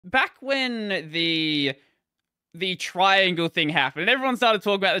back when the triangle thing happened, and everyone started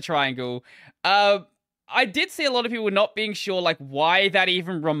talking about the triangle, I did see a lot of people not being sure, like, why that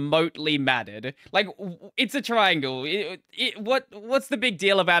even remotely mattered. Like, it's a triangle. What's the big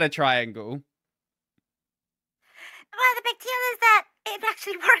deal about a triangle? Well, the big deal is that it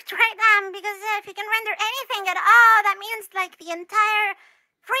actually worked, right? Because if you can render anything at all, that means like the entire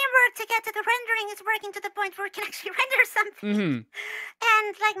framework to get to the rendering is working to the point where it can actually render something. Mm-hmm.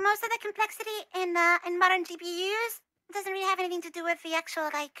 And like most of the complexity in modern GPUs doesn't really have anything to do with the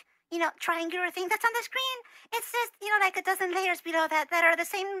actual triangular thing that's on the screen. It's just like a dozen layers below that are the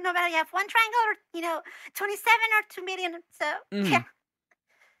same no matter you have one triangle or 27 or 2 million. So Mm-hmm. yeah.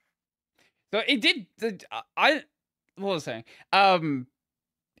 So it did. What was I saying?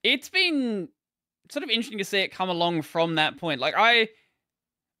 It's been sort of interesting to see it come along from that point. Like I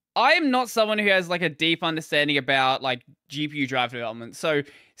am not someone who has like a deep understanding about like GPU drive development. So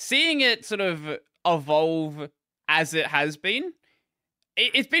seeing it sort of evolve as it has been,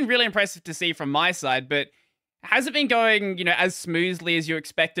 it's been really impressive to see from my side. But has it been going, as smoothly as you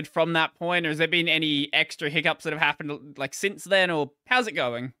expected from that point, or has there been any extra hiccups that have happened like since then, or how's it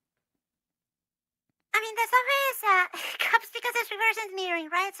going? I mean, there's always hiccups because it's reverse engineering,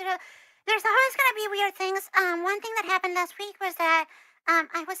 right? So there's always going to be weird things. One thing that happened last week was that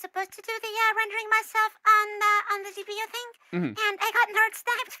I was supposed to do the rendering myself on the GPU thing, Mm-hmm. and I got nerd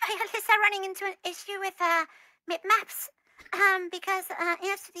sniped by Alyssa running into an issue with bitmaps. Because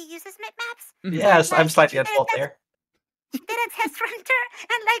ESD uses bitmaps, Mm-hmm. and Yes, I'm like slightly at fault there. she did a test render,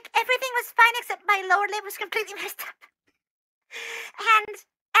 and like everything was fine except my lower lip was completely messed up.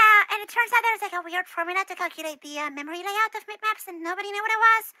 And it turns out there's like a weird formula to calculate the memory layout of bitmaps, and nobody knew what it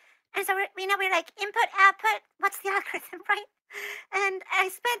was. And so we're like input output. What's the algorithm, right? And I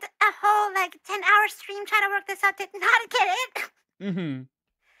spent a whole like 10-hour stream trying to work this out. Did not get it. Mm-hmm.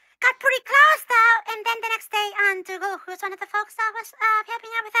 Got pretty close though. And then the next day on Dougal, who's one of the folks that was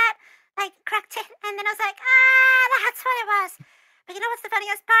helping out with that, like cracked it. And then I was like, that's what it was. But you know what's the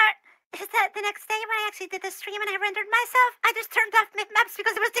funniest part? Is that the next day when I actually did the stream and I rendered myself, I just turned off bitmaps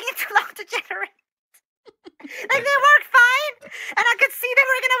because it was taking too long to generate. Like they work fine, and I could see they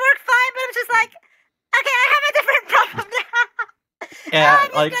were gonna work fine, but it was just like, okay, I have a different problem now. Yeah,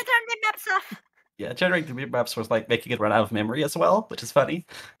 I'm just gonna turn bitmaps off. Yeah, generating the bitmaps was like making it run out of memory as well, which is funny.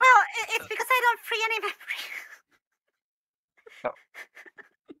 Well, it's because I don't free any memory.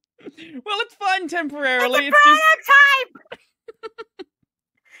 Well, it's fine temporarily. It's a prototype.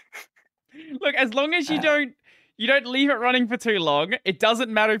 Look, as long as you don't leave it running for too long, it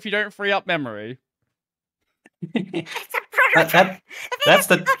doesn't matter if you don't free up memory. It's a prototype. That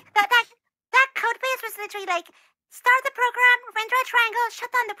code base was literally like start the program, render a triangle,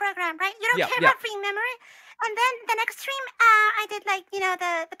 shut down the program, right? You don't care about free memory. And then the next stream, I did like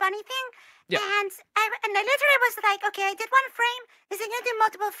the bunny thing. Yep. And I literally was like, okay, I did one frame. Is it gonna do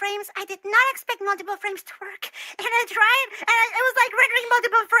multiple frames? I did not expect multiple frames to work, and I tried, and it was like rendering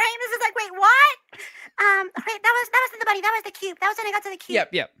multiple frames. This is like, wait, what? Okay, that wasn't the bunny. That was the cube. That was when I got to the cube.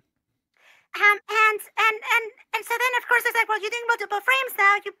 Yep. And so then of course it's like, well, you're doing multiple frames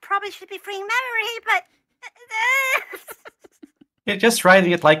now. You probably should be freeing memory, but. You're just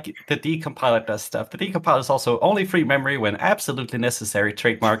writing it like the decompiler does stuff. The decompiler is also only free memory when absolutely necessary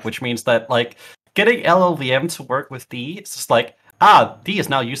trademark, which means that like getting LLVM to work with D is just like, D is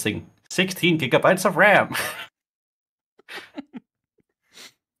now using 16 gigabytes of RAM.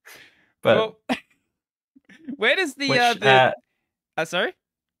 But well, where does sorry?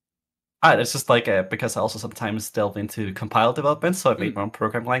 It's just like because I also sometimes delve into compile development, so I made my own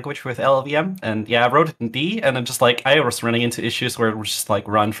program language with LLVM, and I wrote it in D, and then just like I was running into issues where it was just like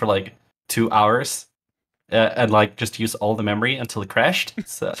run for like 2 hours, and like just use all the memory until it crashed.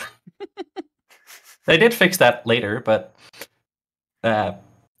 So they did fix that later, but yeah.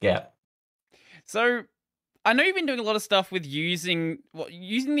 So I know you've been doing a lot of stuff with using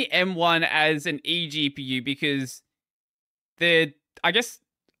the M1 as an eGPU because I guess.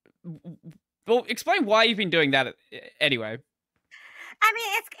 Well, explain why you've been doing that anyway. I mean,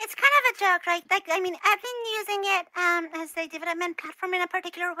 it's kind of a joke, right? Like, I mean, I've been using it as a development platform in a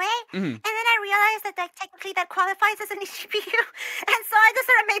particular way, and then I realized that like technically that qualifies as an eGPU, and so I just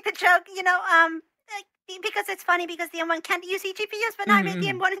sort of made the joke, because it's funny because the M1 can't use eGPUs, but now I made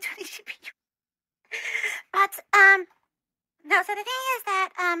the M1 into an eGPU. But no, so the thing is that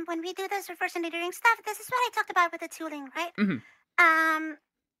when we do this reverse engineering stuff, this is what I talked about with the tooling, right?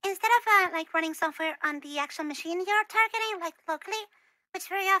 Instead of like running software on the actual machine you're targeting, like locally, which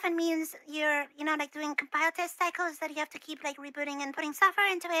very often means you're, like doing compile test cycles that you have to keep like rebooting and putting software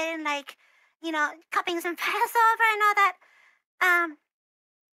into it and like, copying some files over and all that.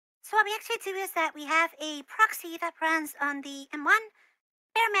 So what we actually do is that we have a proxy that runs on the M1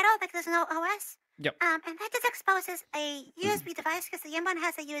 bare metal that there's no OS. Yep. And that just exposes a USB device because the M1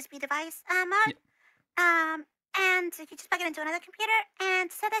 has a USB device mode. Yep. And you just plug it into another computer.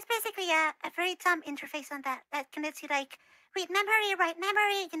 And so that's basically a very dumb interface on that lets you like read memory, write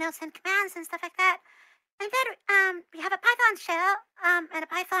memory, send commands and stuff like that. And then we have a Python shell and a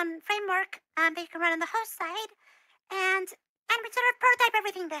Python framework that you can run on the host side. And we sort of prototype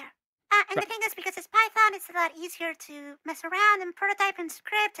everything there. And the thing is, because it's Python, it's a lot easier to mess around and prototype and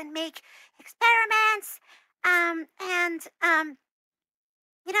script and make experiments.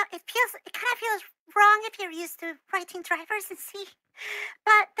 It kind of feels wrong if you're used to writing drivers in C.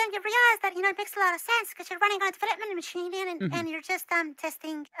 But then you realize that, it makes a lot of sense because you're running on a development machine and you're just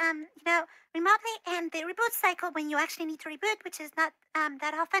testing, remotely. And the reboot cycle when you actually need to reboot, which is not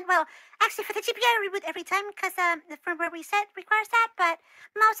that often. Well, actually for the GPU, I reboot every time because the firmware reset requires that. But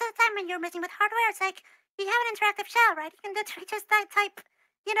most of the time when you're messing with hardware, it's like you have an interactive shell, right? You can literally just type,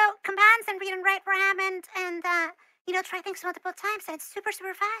 commands and read and write RAM and try things multiple times. And it's super,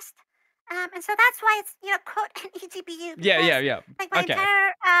 super fast. And so that's why it's, quote, an eGPU. Yeah. Like my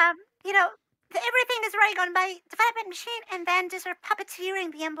entire, everything is running on my development machine and then just sort of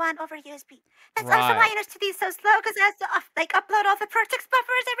puppeteering the M1 over USB. That's also why HTTP is so slow because it has to upload all the vertex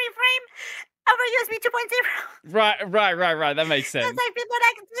buffers every frame over USB 2.0. Right. That makes sense. It's like people are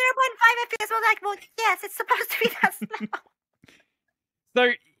like 0.5 FPS. Well, like, well, yes, it's supposed to be that slow. So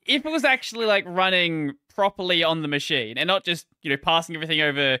if it was actually like running properly on the machine and not just, passing everything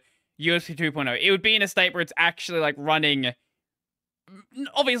over USB 2.0, it would be in a state where it's actually like running,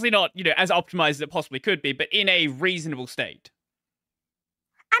 obviously not, as optimized as it possibly could be, but in a reasonable state.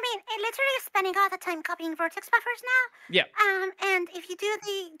 I mean, it literally is spending all the time copying vertex buffers now. Yeah. And if you do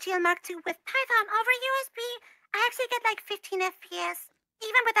the GL Mark II with Python over USB, I actually get like 15 FPS,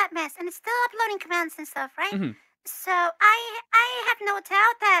 even with that mess, and it's still uploading commands and stuff, right? Mm-hmm. So I have no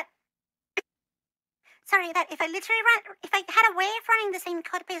doubt that if I had a way of running the same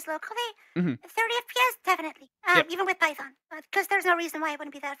code base locally, 30 FPS, definitely. Even with Python, because there's no reason why it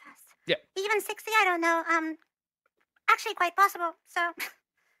wouldn't be that fast. Yeah. Even 60, I don't know. Actually quite possible, so.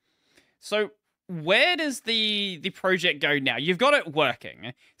 So where does the project go now? You've got it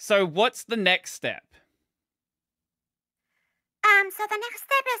working. So what's the next step? So the next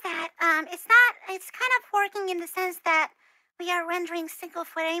step is that it's kind of working in the sense that we are rendering single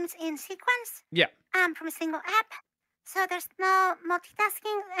frames in sequence. Yeah. From a single app. So there's no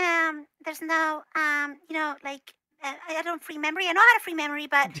multitasking. There's no I don't free memory. I know how to free memory,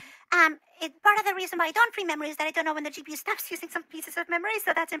 but part of the reason why I don't free memory is that I don't know when the GPU stops using some pieces of memory,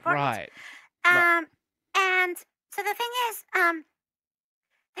 so that's important. Right. And so the thing is,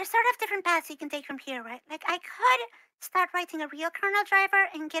 there's sort of different paths you can take from here, right? Like I could start writing a real kernel driver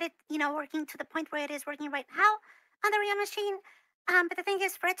and get it, working to the point where it is working right now on the real machine. But the thing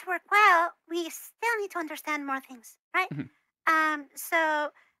is, for it to work well, we still need to understand more things, right? Mm-hmm.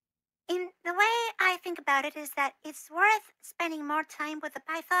 So in the way I think about it is that it's worth spending more time with the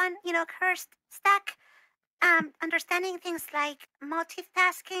Python, cursed stack, understanding things like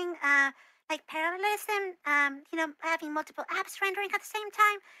multitasking, like parallelism, having multiple apps rendering at the same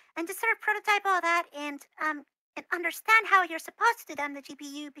time, and just sort of prototype all that and understand how you're supposed to do that on the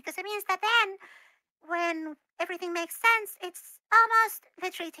GPU, because it means that then when everything makes sense, it's almost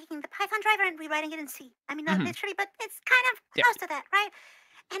literally taking the Python driver and rewriting it in C. I mean, not literally, but it's kind of close to that, right?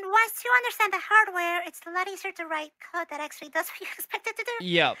 And once you understand the hardware, it's a lot easier to write code that actually does what you expect it to do.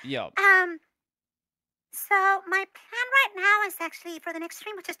 Yep. So my plan right now is actually for the next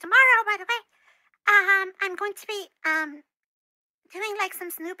stream, which is tomorrow, by the way, I'm going to be doing like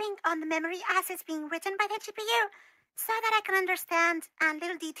some snooping on the memory as it's being written by the GPU so that I can understand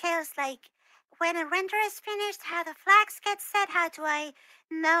little details like when a render is finished, how the flags get set, how do I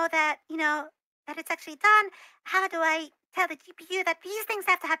know that, that it's actually done? How do I tell the GPU that these things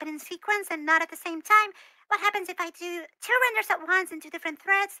have to happen in sequence and not at the same time? What happens if I do 2 renders at once in 2 different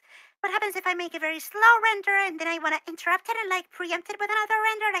threads? What happens if I make a very slow render and then I want to interrupt it and like preempt it with another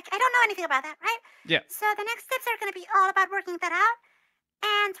render? Like, I don't know anything about that, right? Yeah. So the next steps are going to be all about working that out.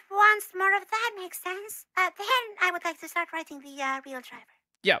 And once more of that makes sense, then I would like to start writing the real driver.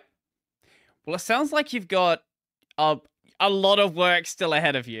 Yep. Well, it sounds like you've got a lot of work still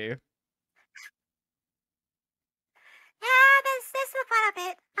ahead of you. Yeah, there's quite a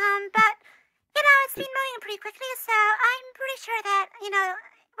bit. But it's been moving pretty quickly, so I'm pretty sure that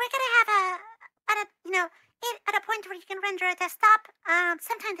we're gonna have at a point where you can render a desktop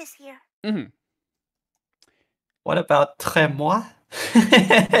sometime this year. Mm-hmm. What about très moi?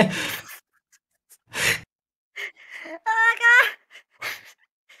 Oh god.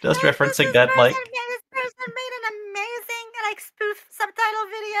 Just referencing that, like, This person made an amazing spoof subtitle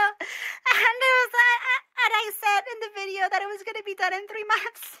video, and it was and I said in the video that it was going to be done in 3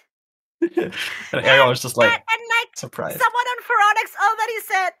 months. and everyone was just like and surprised. someone on Phoronix already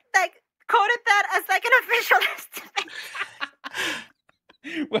said quoted that as an official estimate.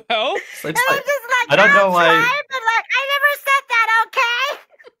 Well, So and it's I'm like, just I don't know why. but I never said that. Okay.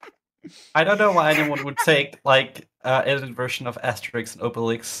 I don't know why anyone would take edited version of Asterix and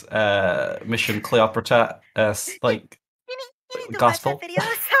Obelix Mission Cleopatra as like You need to gospel. watch that video.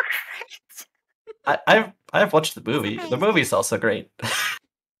 It's so great. I've watched the movie. The amazing. movie's also great.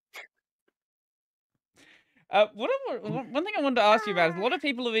 One thing I wanted to ask you about is a lot of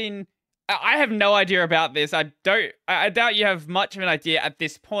people have been. I have no idea about this. I doubt you have much of an idea at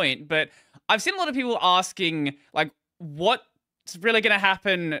this point, but I've seen a lot of people asking like, what's really going to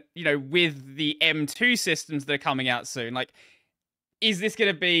happen, with the M2 systems that are coming out soon? Like, is this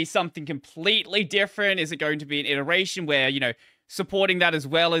going to be something completely different? Is it going to be an iteration where, supporting that as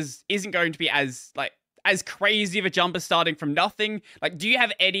well isn't going to be as crazy of a jump as starting from nothing? Like, do you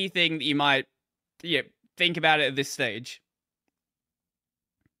have anything that you might, think about it at this stage?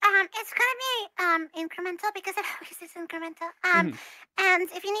 It's gonna be incremental because it always is incremental. And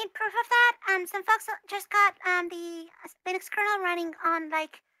if you need proof of that, some folks just got the Linux kernel running on I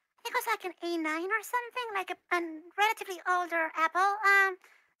think it was an A9 or something, a relatively older Apple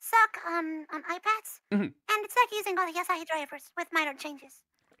SoC on iPads, and it's using all the Asahi drivers with minor changes.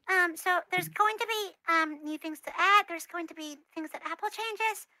 So there's going to be new things to add. There's going to be things that Apple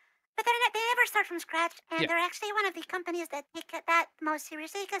changes. But they never start from scratch, and they're actually one of the companies that take that most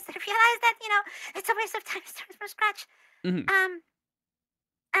seriously because they realize that it's a waste of time to start from scratch. So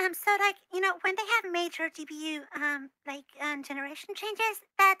when they have major GPU generation changes,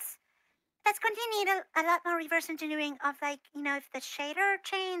 that's going to need a lot more reverse engineering of if the shader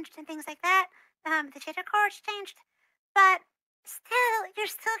changed and things like that, the shader cores changed, but you're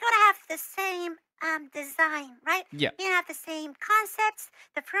still going to have the same design, right? Yeah. You have the same concepts.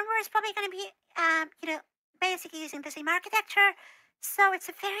 The firmware is probably going to be, basically using the same architecture. So it's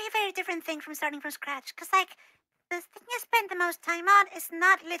a very, very different thing from starting from scratch. Because the thing you spend the most time on is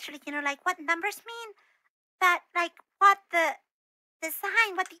not literally, what numbers mean, but what the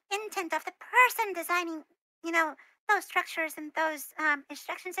design, what the intent of the person designing, those structures and those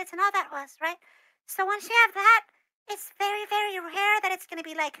instruction sets and all that was, right? So once you have that, it's very, very rare that it's going to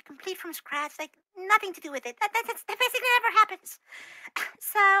be complete from scratch, nothing to do with it. That basically never happens.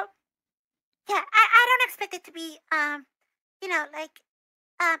 So, yeah, I don't expect it to be,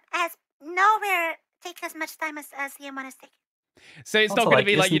 as nowhere take as much time as the M1 is taking. So it's Also, not going to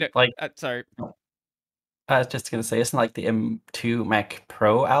be sorry. I was just gonna say, isn't the M2 Mac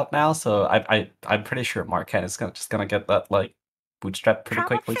Pro out now? So I'm pretty sure Marquette is just gonna get that bootstrap pretty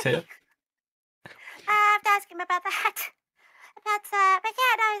quickly too. I have to ask him about that. But yeah,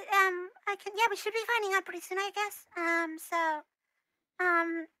 no, we should be finding out pretty soon, I guess. I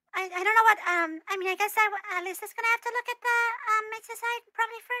don't know what, I guess Lisa's gonna have to look at the Mesa side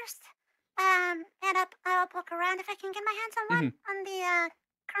probably first. And I'll poke around if I can get my hands on one on the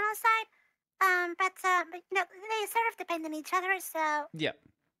kernel side. But they sort of depend on each other, so yeah,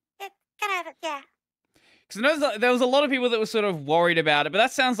 it kind of Because there was a lot of people that were sort of worried about it, but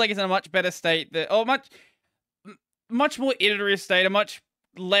that sounds like it's in a much better state, much more iterative state, a much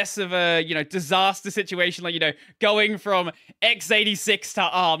less of a disaster situation, going from x86 to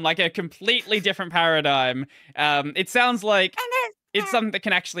ARM, a completely different paradigm. It sounds like it's something that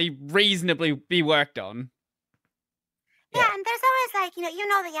can actually reasonably be worked on. Yeah, and there's always the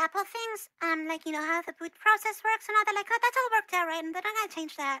Apple things, how the boot process works and all that. That's all worked out, right? And they're not gonna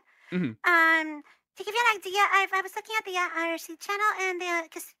change that. To give you an idea, I was looking at the IRC channel, and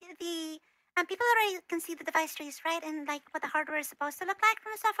because the people already can see the device trees, right? And what the hardware is supposed to look like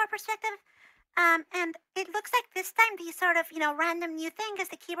from a software perspective. And it looks like this time the sort of random new thing is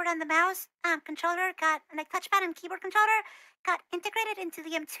the keyboard and the mouse controller got touchpad and keyboard controller got integrated into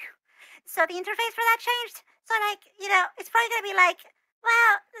the M2. So the interface for that changed. So it's probably gonna be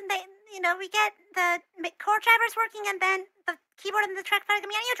we get the core drivers working, and then the keyboard and the trackpad are gonna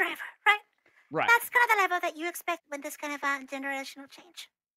be a new driver, right? Right. That's kind of the level that you expect with this kind of generational change.